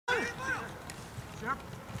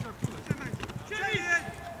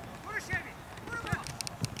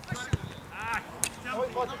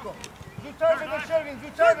شاهین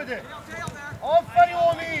زودتر بده آفرین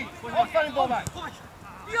امید آفرین بابک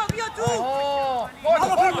بیا تو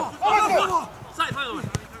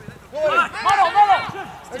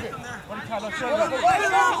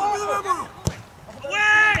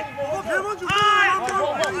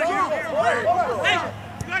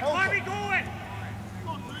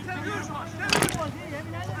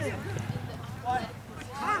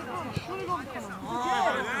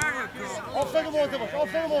آفرین مونده باش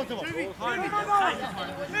آفرین مونده باش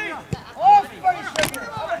آفرین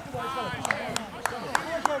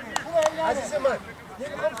عزیز من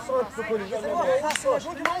نمیخوام سانت بکنی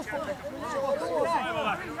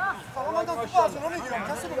فقط من تو بازی رو میگیرم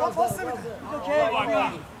کسی به من پاس نمیده ما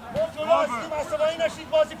جلو هستیم عصبانی نشید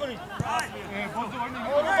بازی کنید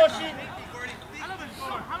آروم باشید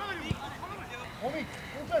امید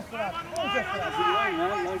اونجا استراحت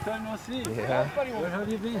Long time no see. Yeah. Where have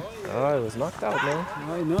you been? Oh, I was knocked out, man.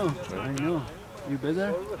 I know. You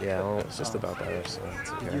better? Yeah, well, it's just about better, so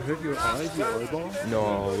it's okay. Did you hurt your eyes, your eyeball?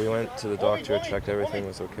 No, we went to the doctor, checked everything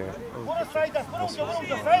was okay.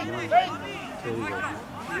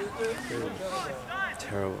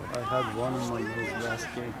 Terrible. I had one in my nose last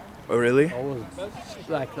game. Oh, really? I was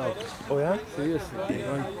blacked out. Oh, yeah? Seriously.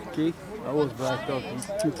 One kick, I was blacked out. He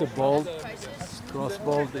took the ball, cross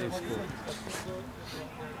ball, they scored.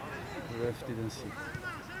 The ref didn't see.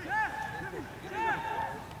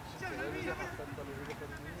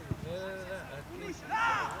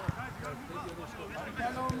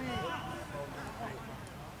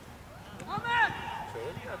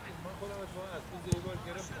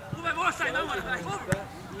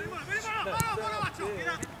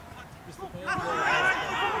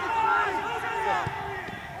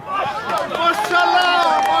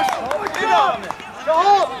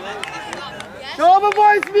 شهاب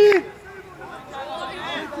وایسبی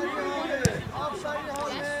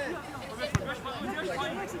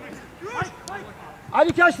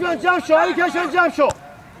علی کشمیان جمع شو علی کشمیان جمع شو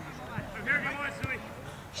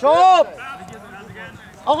شهاب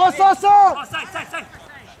آقا ساسا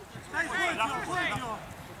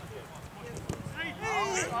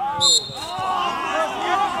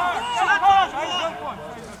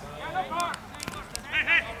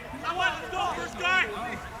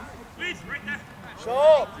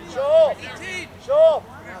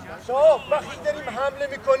شهاب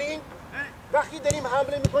وقتی داریم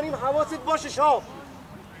حمله میکنیم حواست باشه شهاب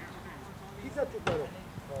کی زد تو کارو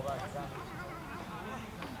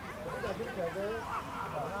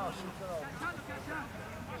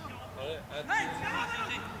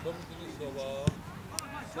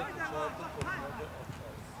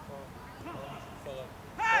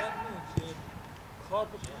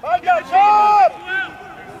برگرد شهاب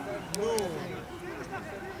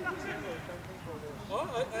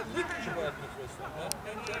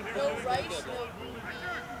No rice, no green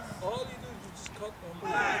beans. All you do is just cut them.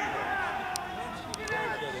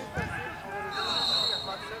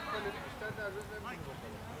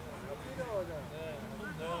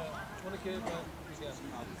 اونی که من میگم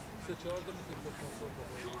 3-4 تا میتونی بکنم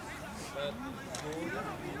بعد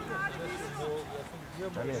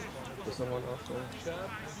Does someone else know?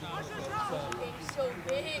 So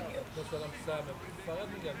big. مثلا سهم فقط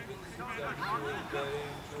میگم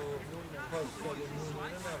برنج و پاستا و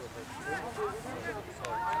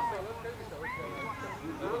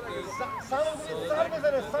نون سر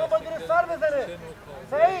بزنه سام باید سر بزنه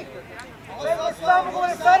سعید سام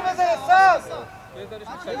باید سر بزنه سام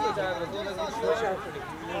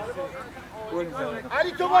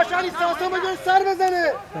علی تو باش علی ساسا باید سر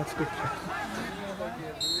بزنه That's good.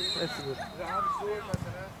 That's good.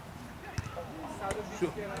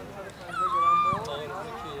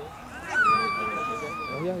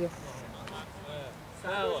 Oh, yeah.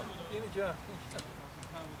 اینجا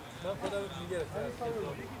من خودم میگرفتم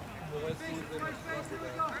موقع سیز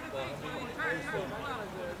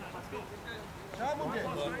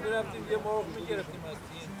میرفتیم یه مرغ میگرفتیم از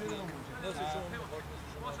تین نصفشون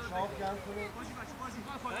شاب گرم کنه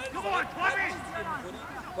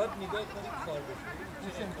باید نگاه کنید کار بکنید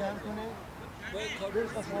میشم گرم کنه باید کار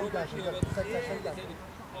برس از مرغ گرم کنه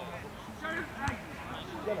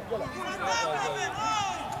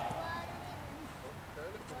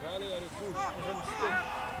بله یاری خوش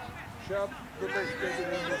شب دو تا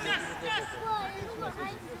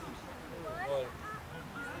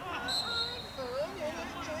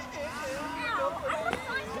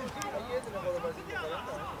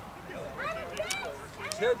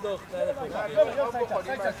چه دختر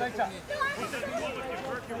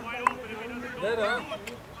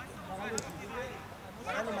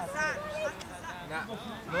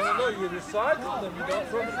No, you recycle them. You don't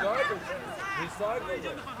throw them in the garbage. Recycle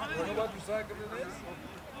them. You know what recycling is?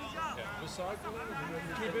 Recycle them.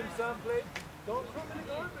 You keep them someplace. Don't throw them in the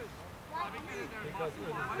garbage. Because it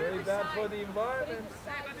is very bad for the environment.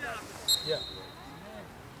 Yeah.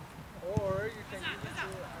 Or you can give it to...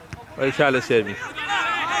 ولی کله سرویس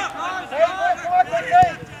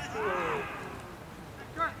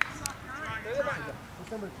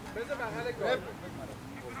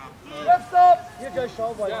Left up! Here goes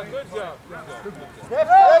Shaheen. Yeah, good job.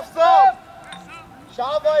 Left up!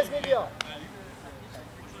 Shaheen میگه.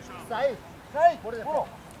 سعید برو.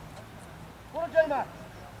 برو جای من.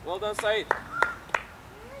 Well done, Said.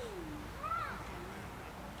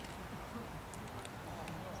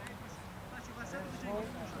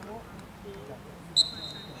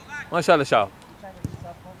 ماشاءالله شاه.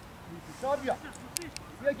 شاه بیا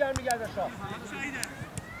گرمی گرده شاه.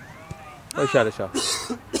 ماشاءالله شاه.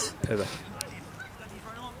 ایوه.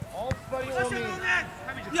 آفرین امید.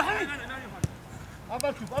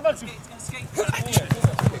 اول توپ.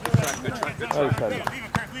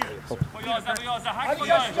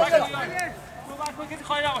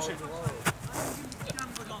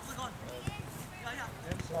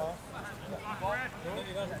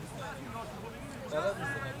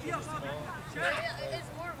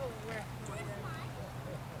 It's more of a wear.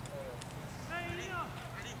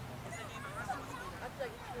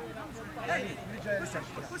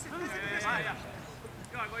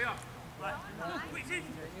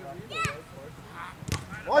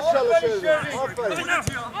 ماشاءالله شهید.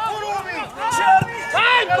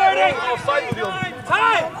 آفرین.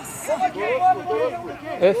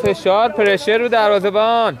 فشار پرشر رو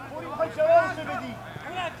دروازه‌بان.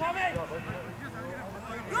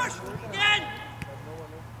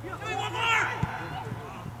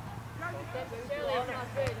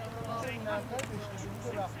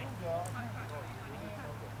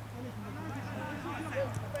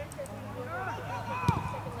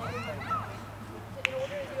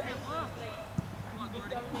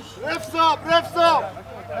 Refs up!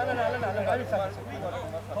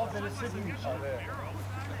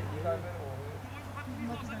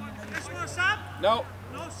 No.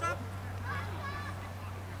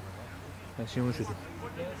 ماشیمون شده.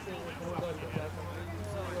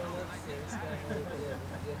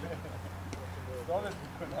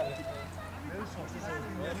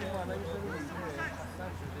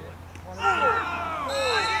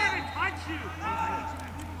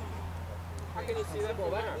 How can you see that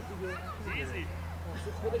ball there? Easy.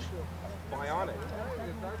 Bionic.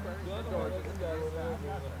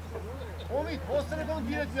 امید حوصله کن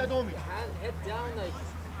گیرت بیاد امید. Head down like.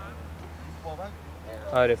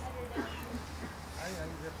 عارف.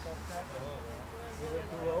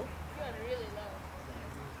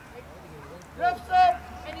 Refs up!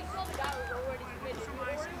 And you saw the guy was already committed.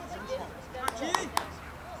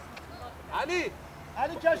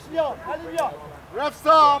 علی کشتیار. علی بیا. Refs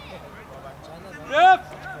up!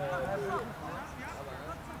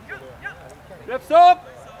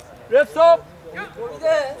 Refs up.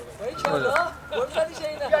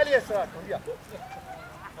 بیا علی استراحت کن بیا.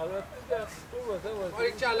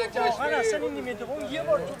 من اصلا این نیمه دوم یه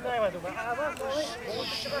بار توپ نیومد اون اول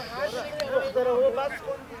دختره رو بس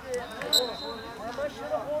کن دیگه. همش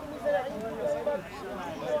رو خور میزنه.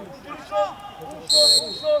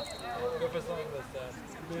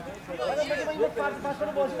 من این فرد پس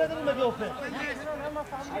رو بازی نداریم به بیافته.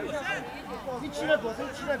 هیچی نگو.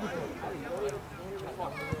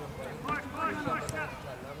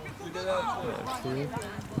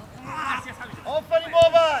 آفرین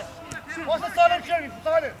بابک. واسه سالم شوی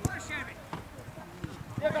سالم.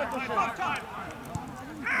 یک کار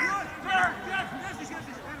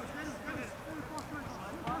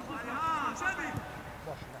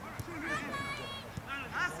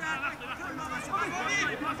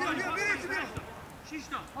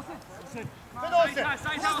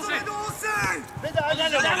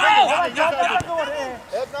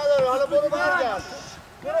نداره حالا برو برگرد.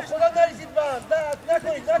 برو خدا نریزید بند.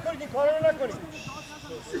 نکنید این کارو رو نکنید.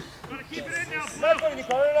 این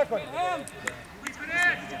کارو رو نکنید.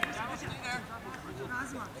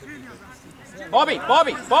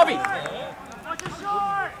 Bobby.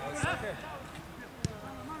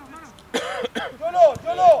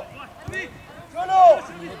 جلو.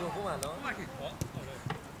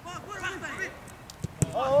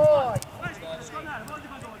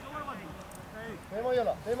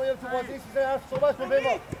 پیما تو بازی چیزای حرف صحبت کن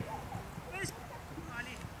پیما.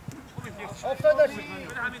 افتاد داشتی.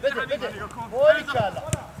 بده. باری کلا.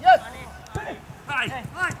 یس.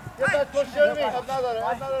 یه بعد کشترمی. اب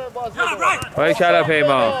نداره باز بده. باری کلا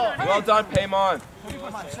پیمان. Well done, Paymon.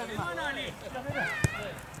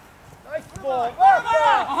 Nice ball.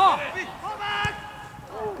 Aha!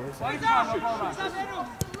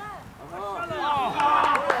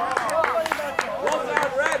 Well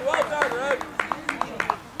done, Red. Well done, Red.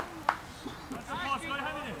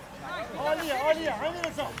 عالیه همین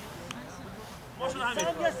رسا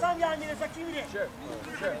سم یه همین رسا کی میره؟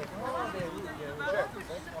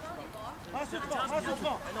 مسعود کن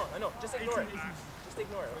I know. Just ignore it. Just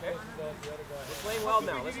ignore it, okay? We're playing well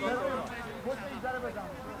now. Let's not throw it off.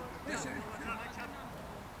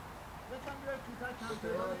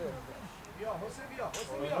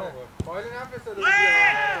 فایل نفرستاده.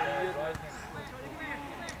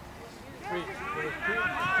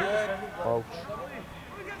 Ouch.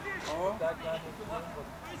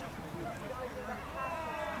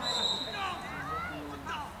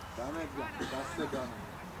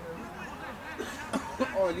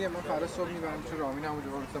 عالیه من فردا صبح میبرم تو رامین همونجا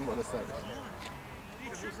برسم بالا سرش.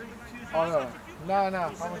 آره نه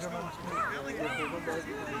همونجا من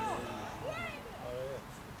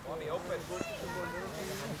Bobby, open.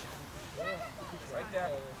 Right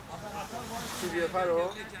there. چیزیه فرو؟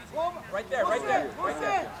 Right there.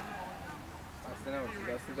 دسته نباشی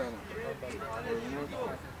دسته دارم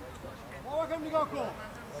بابا کم نگاه کن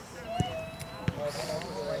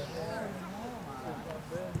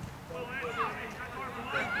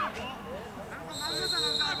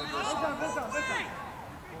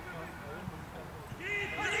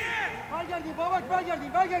برگردیم بابک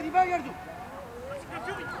برگردیم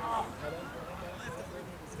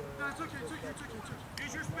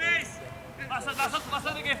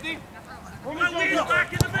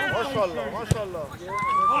ماشاءالله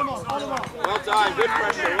Well done. Good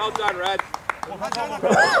pressure. Well done, Red.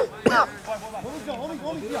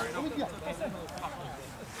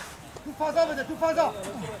 تو فضا بده تو فضا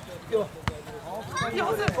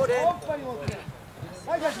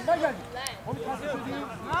برگردیم امید پاس شدیم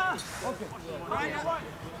اوکی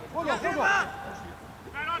خدا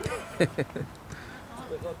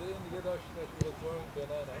بخاطر این دیگه داشت نشون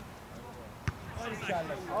بنانه.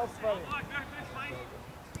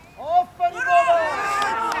 آفرین بابا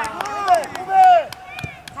خوبه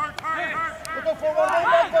دو تا فورواردون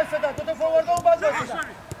بعد وایسادن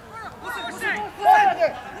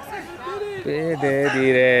بده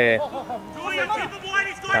دیره.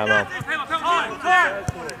 تمام.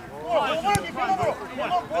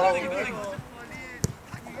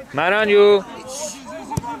 منانیو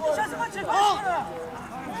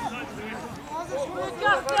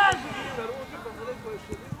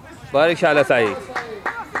باریکلا سعید.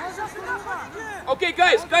 Okay,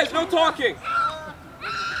 guys, no talking.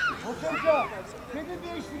 بده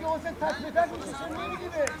بیش دیگه حسین تک به تک میششون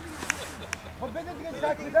نمیدیده خب بده دیگه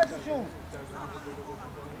تک به تکشون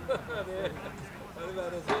برای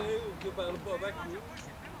برازه که برای بابک بود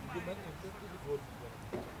که من امتون دیگه گل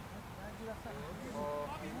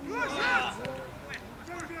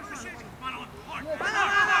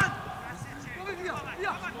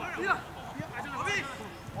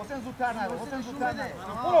حسین زودتر نرو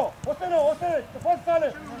برو حسین پاس ساله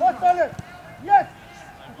یس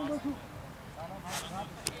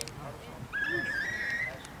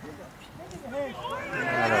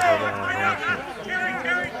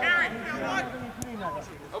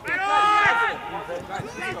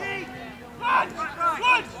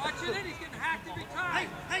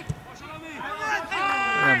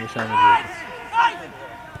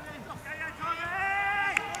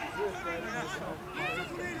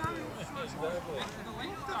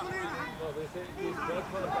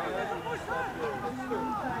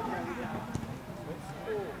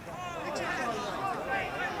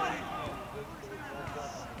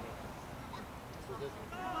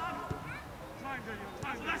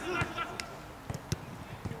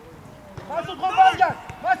مسعود خان برگرد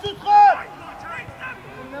مسعود خان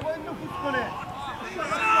نباید نفوذ کنه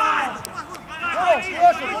برو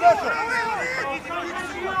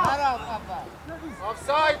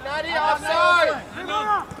آفساید نری آفساید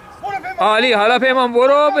عالی. حالا پیمان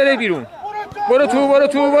برو بره بیرون. برو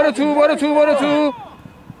تو.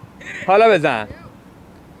 حالا بزن.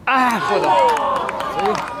 خدا.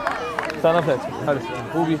 سلام پس.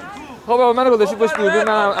 خوبی؟ خب بابا منو گذاشتی پشت دوربین. من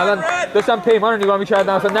الان داشتم پیمان رو نگاه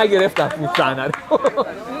می‌کردم اصلا نگرفتم اون صحنه رو.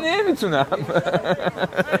 نمیتونم.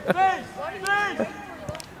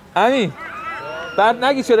 همین بعد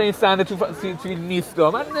نگی چرا این صحنه تو فیلم نیست.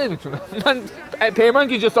 من نمیتونم. من پیمان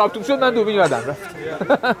که اینجا ساختوم شد من دوربین یادم رفت.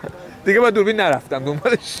 دیگه با دوربین نرفتم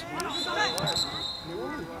دنبالش.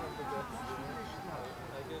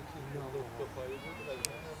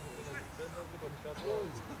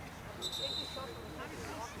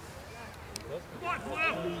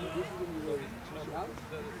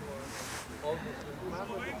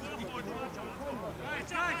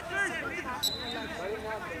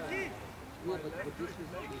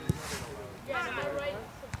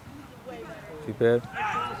 کیپر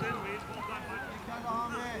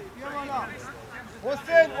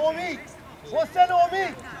حسین امید حسین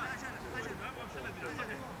امید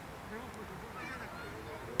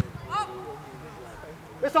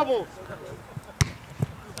بسابون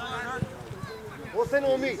حسین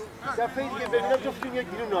امید دفعه دیگه ببینم جفتون یک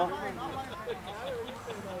بیرون ها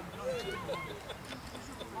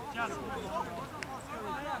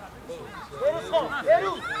بروز خان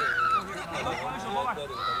بروز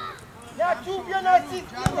یک توب یا نسید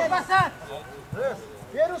اینه بسن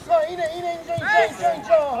بروز خان اینه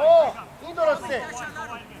اینجا ها این درسته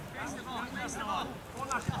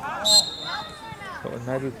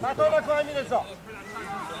خطا نکن همین رضا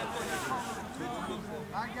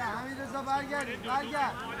برگرد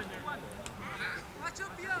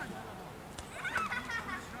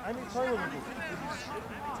همین چای رو بگید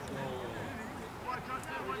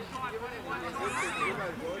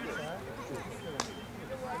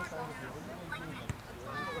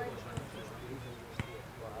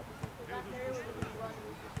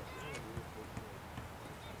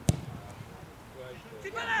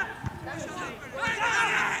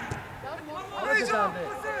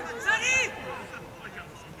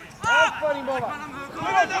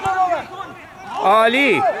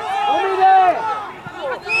عالی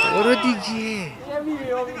برو دیگه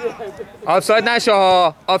آفساید نشه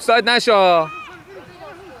ها آفساید نشه ها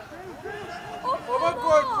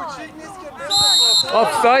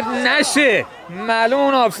آفساید نشه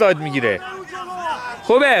معلوم آفساید میگیره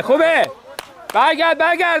خوبه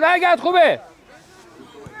برگرد خوبه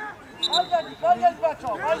برگرد بچه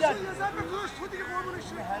ها برگرد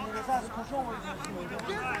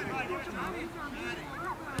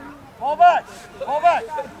بابک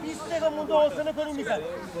 20 دقیقه مونده حسنه کنیم میزنه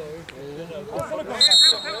حسنه کنیم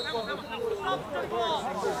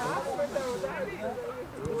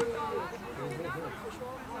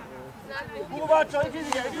برو بچه ها یکی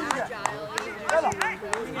دیگه یلا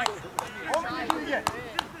یکی دیگه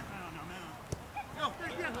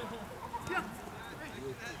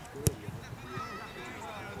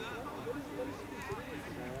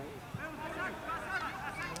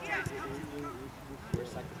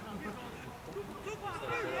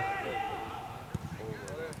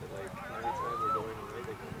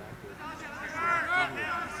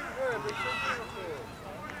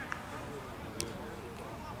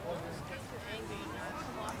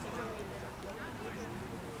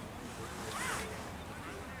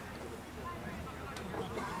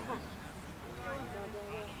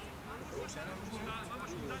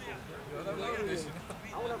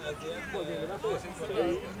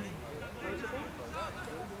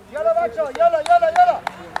يلا بچه يلا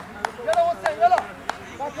حسین يلا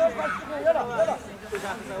بچه يلا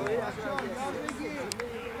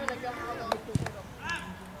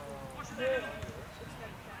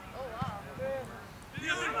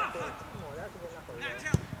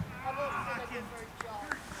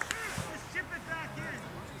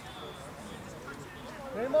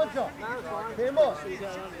پیمان جان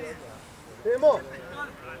پیمان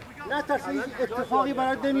نه ترس هیچ اتفاقی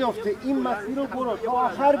برات نمیافته این مسیر رو برو تا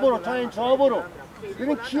آخر برو تا انتها برو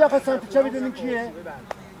ببین کی آخه سمت چپ ببین کیه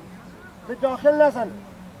به داخل نزن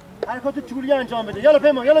حرکات طولی انجام بده یالا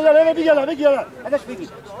پیمان یالا بگی ازش بگی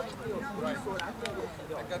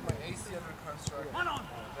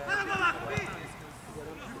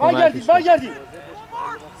برگردی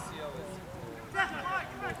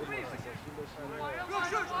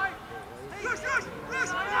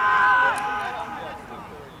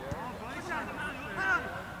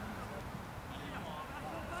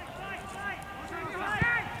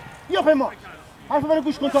بیا پیمان حرف منو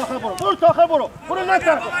گوش کن تا آخر برو برو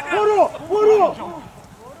نتر برو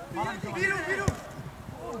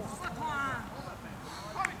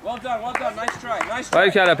Well done, nice try.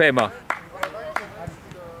 باری کلا پیمان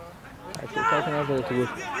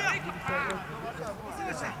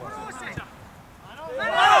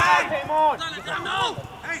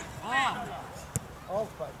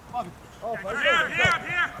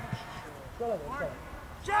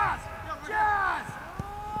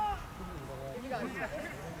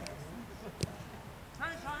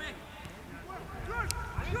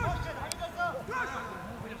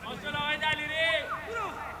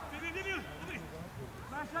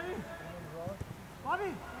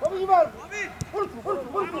Bobby var. Vur.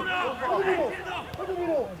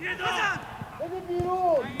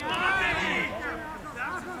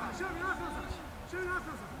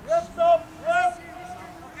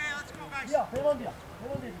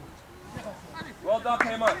 Well done,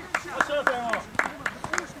 Payman.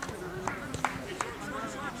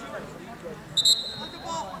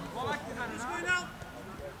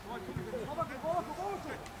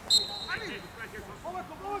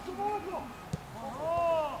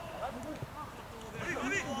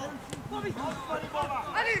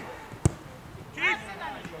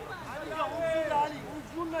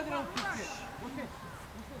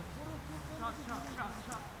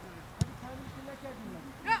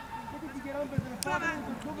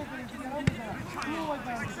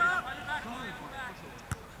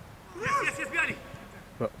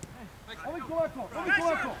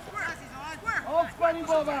 آفرین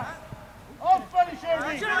بابا آفرین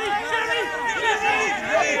شهری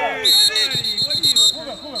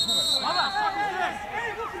خوبه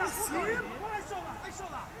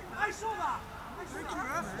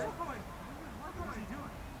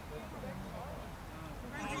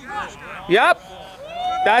Yep,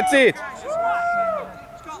 that's it.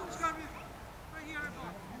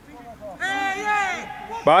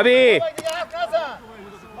 Bobby.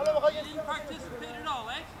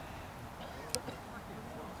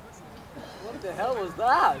 What the hell was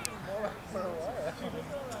that?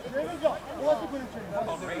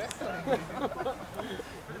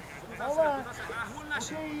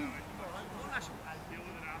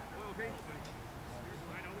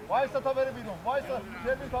 وایسا تا بره بیرون وایسا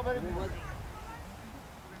شیرین تا بره بیرون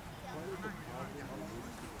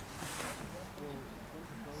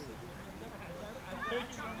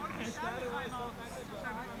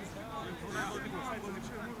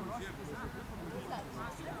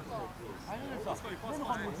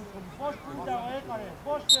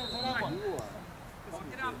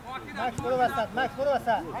مکس برو وسط مکس برو وسط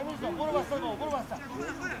همین برو وسط برو وسط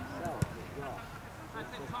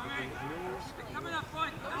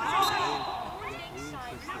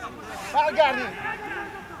برگردی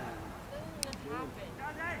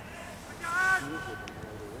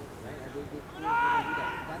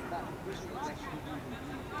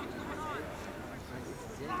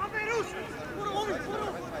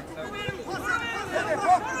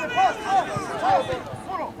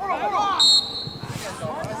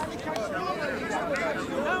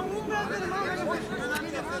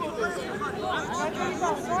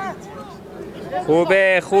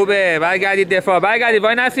خوبه برگردید دفاع برگردید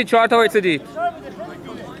وای نستید 4 تا وایسادید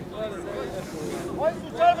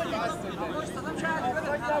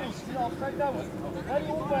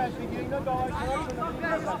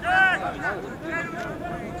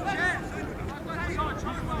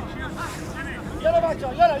یالا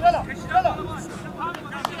بچه‌ها یالا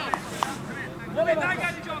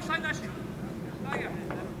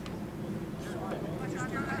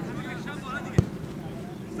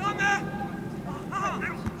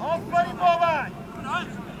آفرین بابک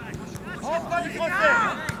آفرین خوسته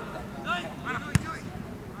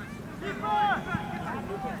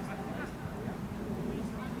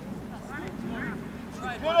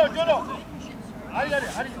جلو علی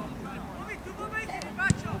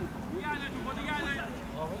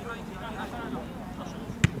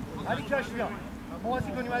علی کشفیان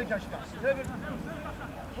مواسی کنیم علی کشفیان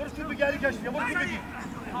برو تو بگی علی کشفیان برو تو بگی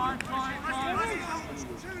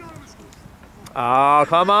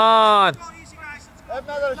کامان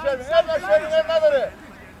اب نداره شیرین اب نداره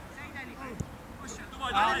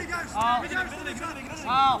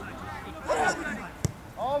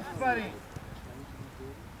آفرین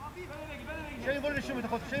شیرین برو نشون بده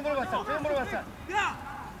خود شیرین برو وسط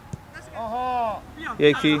آها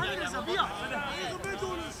یکی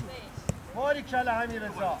ماری کله همین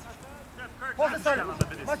رضا پاس سالم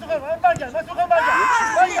مسعود برگرد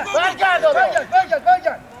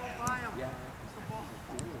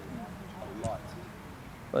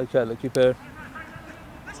باریکلا کیپر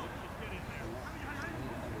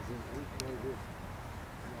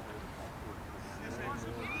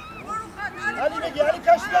علی بگی علی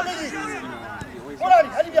کشفیان بگی برو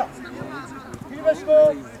علی بیا فیلمش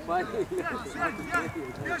کن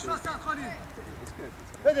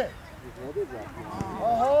بده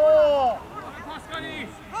آها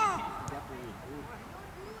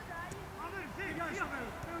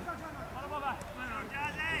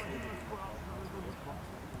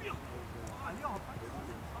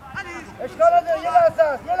اشکال نداره یه لحظه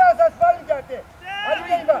است برمیگرده علی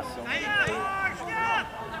بیا این بس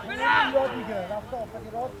یاد میگیره رفته آفتی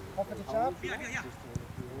راست آفتی چپ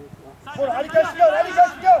برو علی کشفیان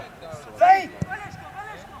سعید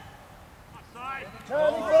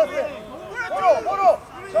علی کاسه برو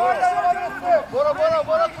 4 دقیقه برسه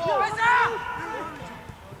برو تو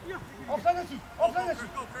آفساید نشید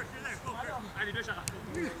علی بشه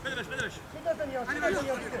بده بش چی دست نیاز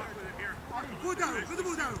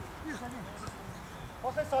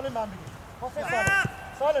پاس سالم من بگیر پاس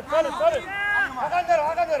سالم سالم حقا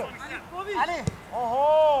درو علی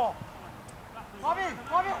آها بابی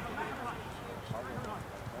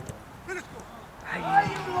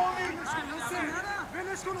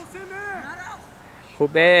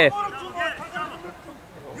خوبه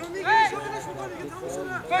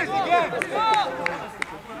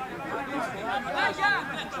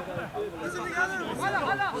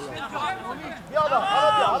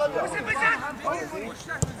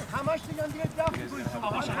همش دیگه دفت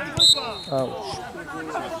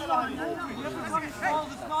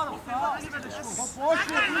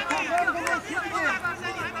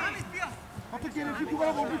تو گرفتی تو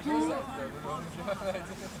برای بردی تو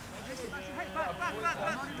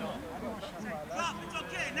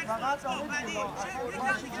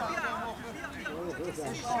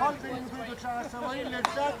حال به این دو چهار سواری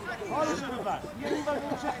لذت حالشو ببر یه این بر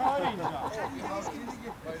اون چه خواهر اینجا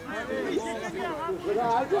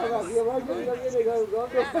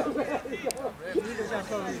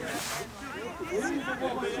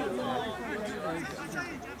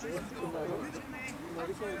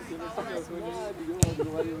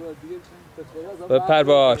بپر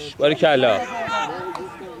باش باریکلا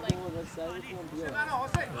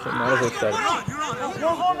ما رو خوش داریم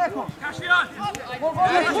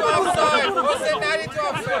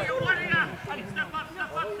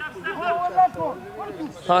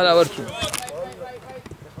حالا بارکیم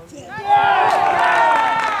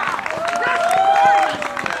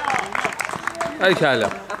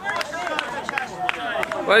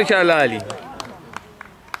باریکلا علی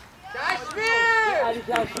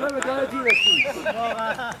کشمه به دانه تیر رسید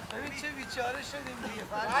ببین چه بیچاره شدیم دیگه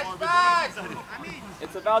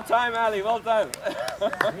It's about time, Ali. Well done.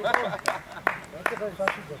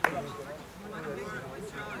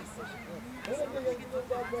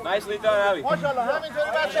 Nicely done, Ali. ماشاءالله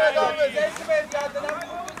همینطوری بچه ادامه بده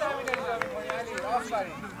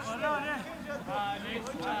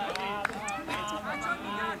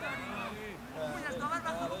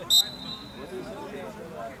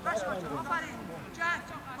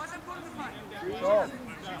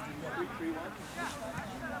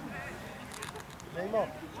نیما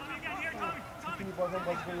میتونی بازم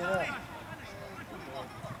بازی کنی نه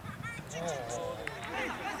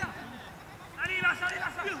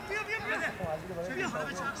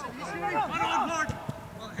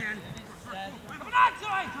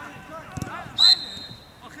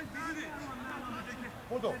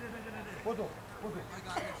بدو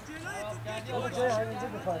جای همینجا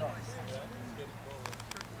بخواهی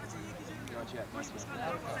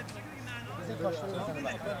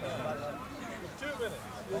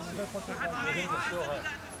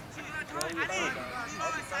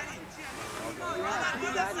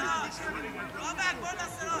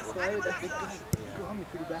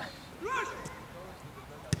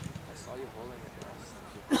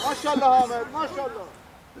ماشاءالله حامد ماشاءالله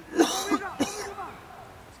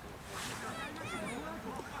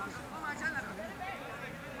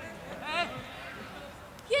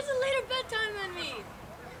He has a later bedtime than me.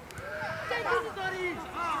 That is not easy.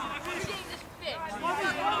 We're getting this fixed.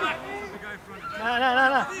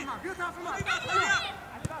 نه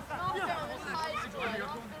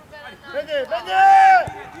بده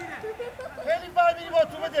خیلی برمیری با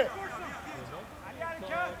تو بده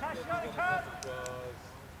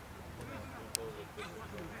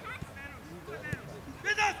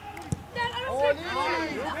Dad, I want to do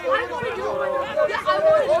it. I want to do it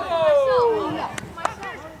myself.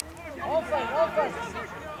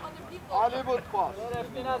 عالی بود پاس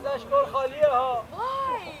گرفتین ازش گل خالیه ها Why?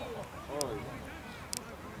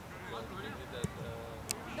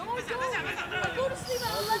 No, I don't. I go to sleep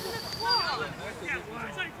at 11 o'clock.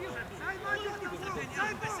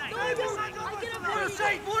 No, I don't. I get up at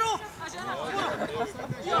 8. برو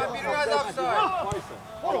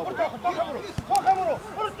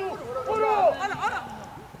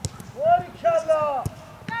باریکلا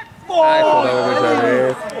ای خدا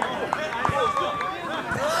بگذاره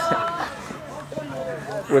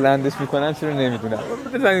بلندش میکنن چرا نمیدونم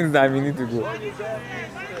بزنین زمینی تو گل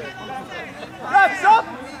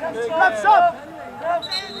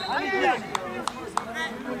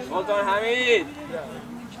Well done, Hamid.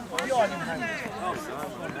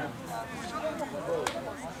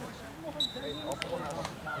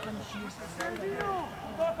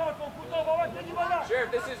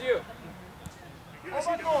 Sheriff, this is you.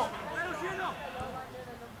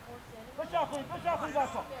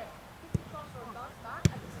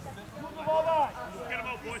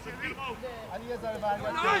 علی یه ذره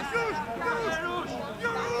برگرد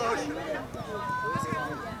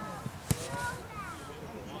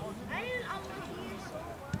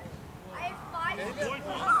I have 5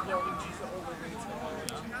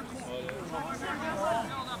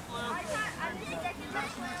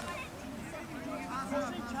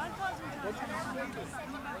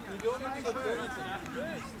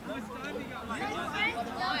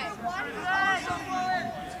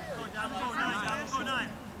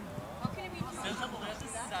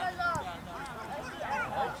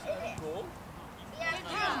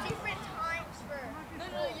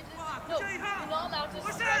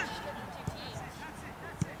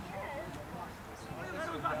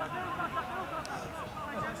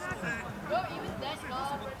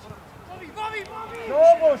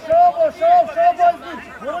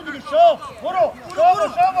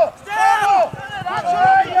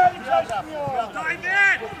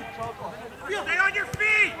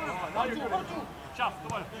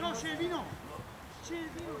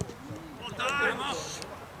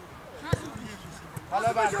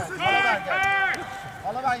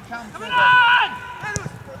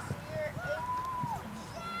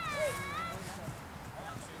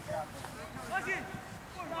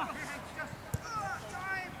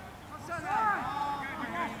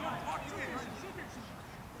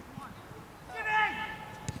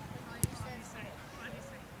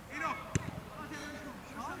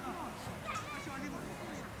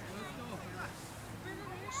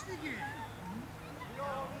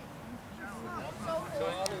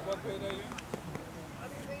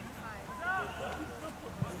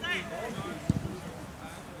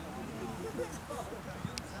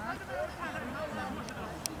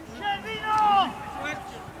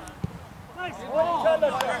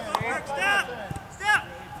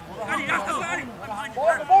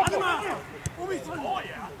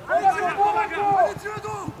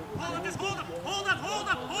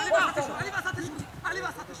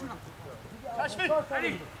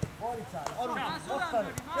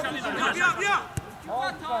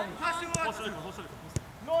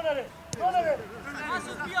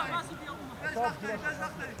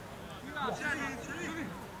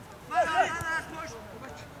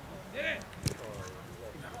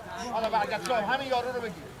 حالا برگرد شام همین یارو رو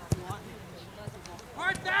بگیر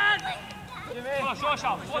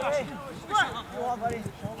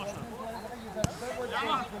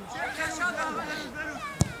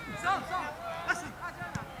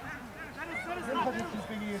نمیخواد یه چیز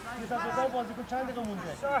بگیر یه تصادف بازیکن چند دقیقه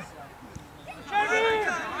مونده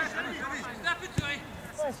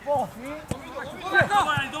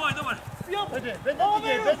بده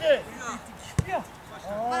دیگه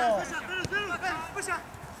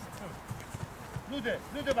بده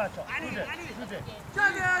لوده بچه ها لوده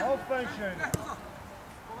آفرین شهین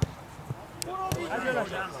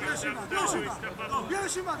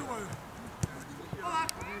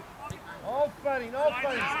آفرین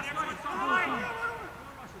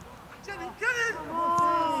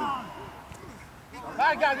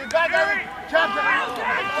برگردید چپ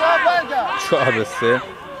برگرد 4-3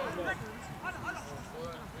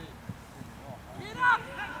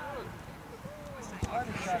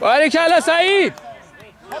 باریکلا سعید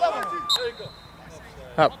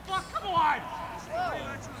هپ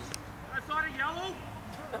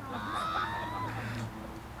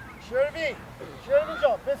شروین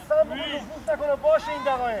جان به سمت نفوذ نکنه باشه این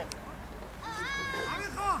دقایق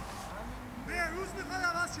بهروز میخواد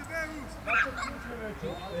عوض شه بهروز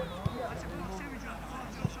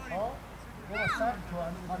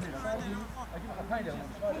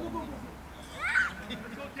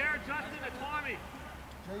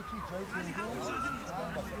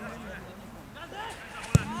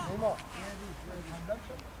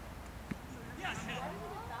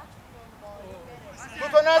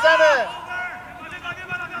تو نزنه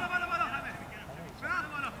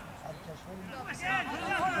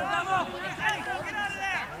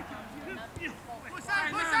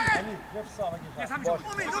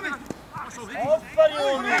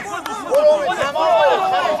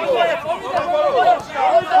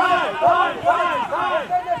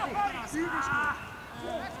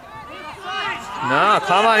No,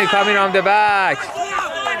 come on, you're coming on the back.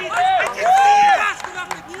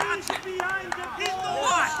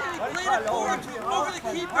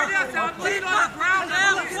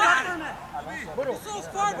 He's so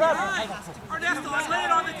far behind. Ernesto, I'm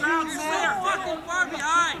laying on the ground square. Fucking far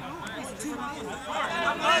behind.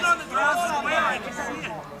 I'm laying on the ground square. I can see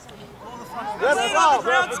it. I'm laying on the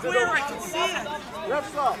ground square. I can see it. Ref,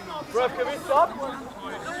 stop. Ref, can we stop? No,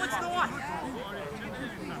 it's not.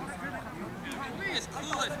 He is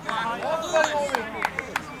clueless, Brock. Clueless.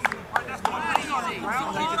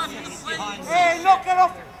 Hey, knock it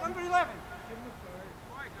off. Number 11.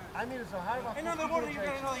 I mean, so high. Another one, you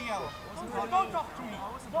get another yellow. Don't talk to me.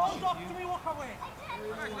 Don't talk to me, walk away.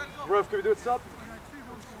 Ref, can we do it stop?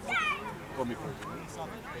 Ref,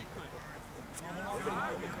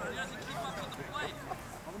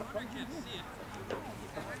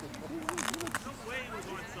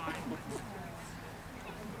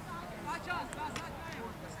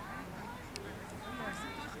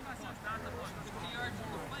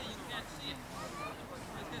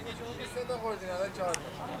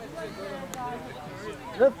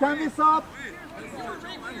 can we stop?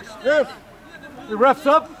 Ref. The ref's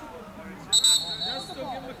up.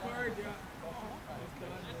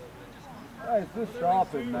 Hey, it's just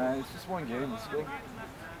stopping, man. It's just one game. Let's go.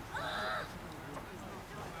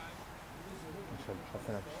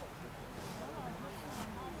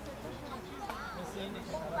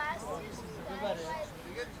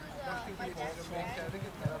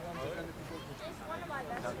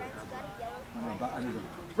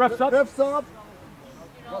 Ref's up. Ref's up.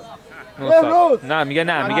 نه میگه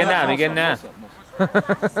نه میگه نه میگه نه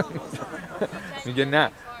میگه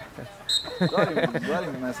نه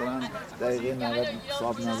داریم مثلا دقیقه 90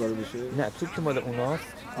 صاحب نظر بشه. نه توپ که مال اوناست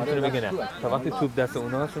میتونه بگه نه تا وقتی توپ دست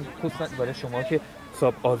اوناست چون خصوصا برای شما که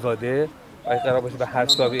صاحب آزاده اگه قرار باشه به هر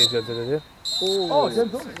صاحبی اجازه داده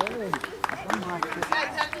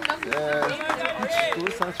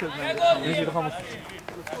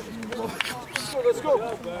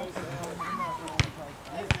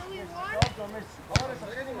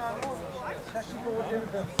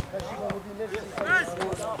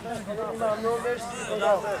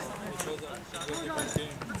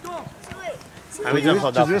همینجا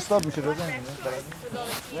خدا چجوری استاپ میشه بزنید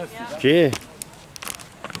کی؟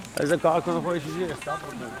 از کار کنه خودش چجوری استاپ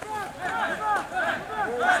کنه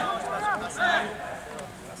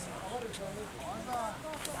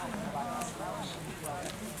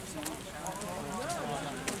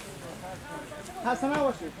خسته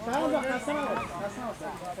نباشید. شهین جان خسته نباشید. خسته نباشید.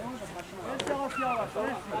 مرسی آقا سیاوش.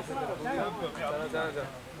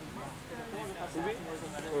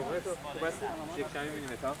 خوبی؟ خوب هستی؟ یک کمی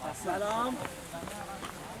می‌بینیم تا. سلام.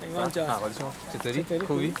 ایمان جان. حال شما چطوری؟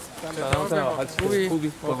 خوبی؟ سلام حال خوبی؟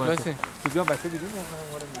 خوبی. قربونت. خوبی هم بچه دیدین؟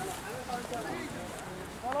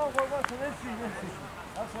 سلام قربونت. مرسی.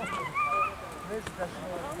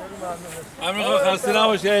 امیر خسته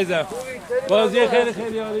نباشی عزیزم. بازی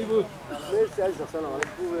خیلی عالی بود. مرسی عزیزم. سلام علیکم.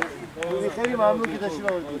 خوبه. خیلی ممنون که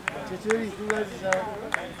تشریف آوردید. چطوری؟ خوبی عزیزم؟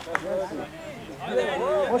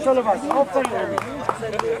 خوشحال باش. آفرین.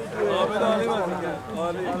 آمد عالی بود.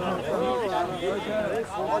 عالی.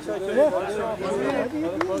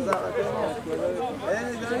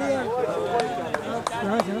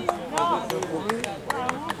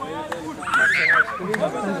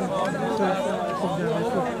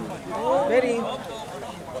 بریم.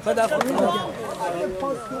 خدا خوبی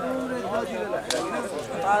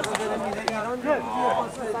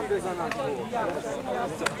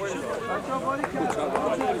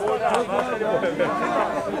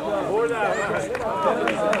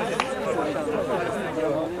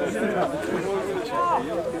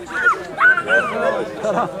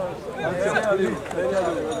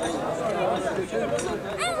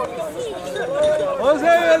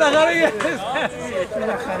حسین بالاخره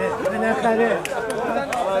بالاخره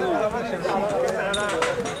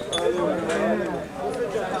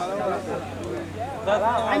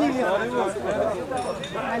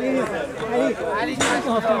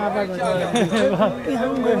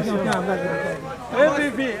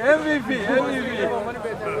MVP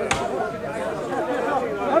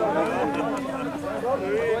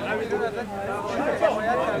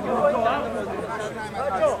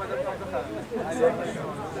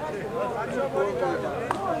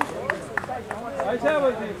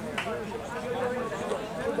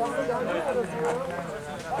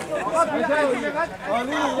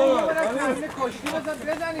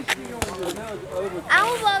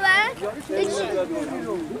اما بابک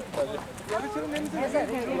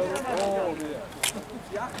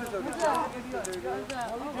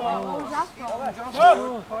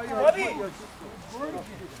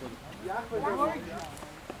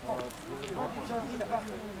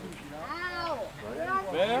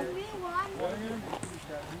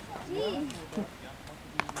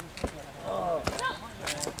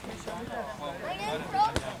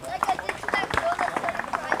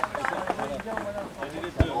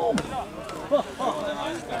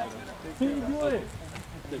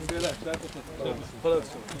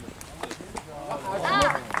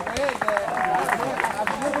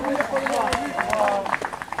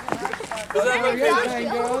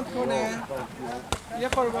یه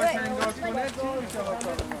قربان شنگارد کنه دور میشه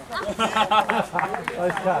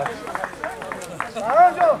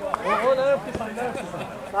سلام جان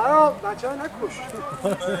سلام بچه ها نکش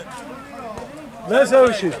مرسی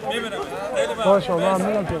باشید. باشه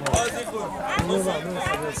ممنونم که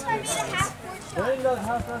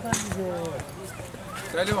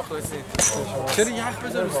خیلی مخلصی. چرا یخ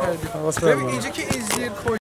بذار رو سر ببین اینجا که این زیر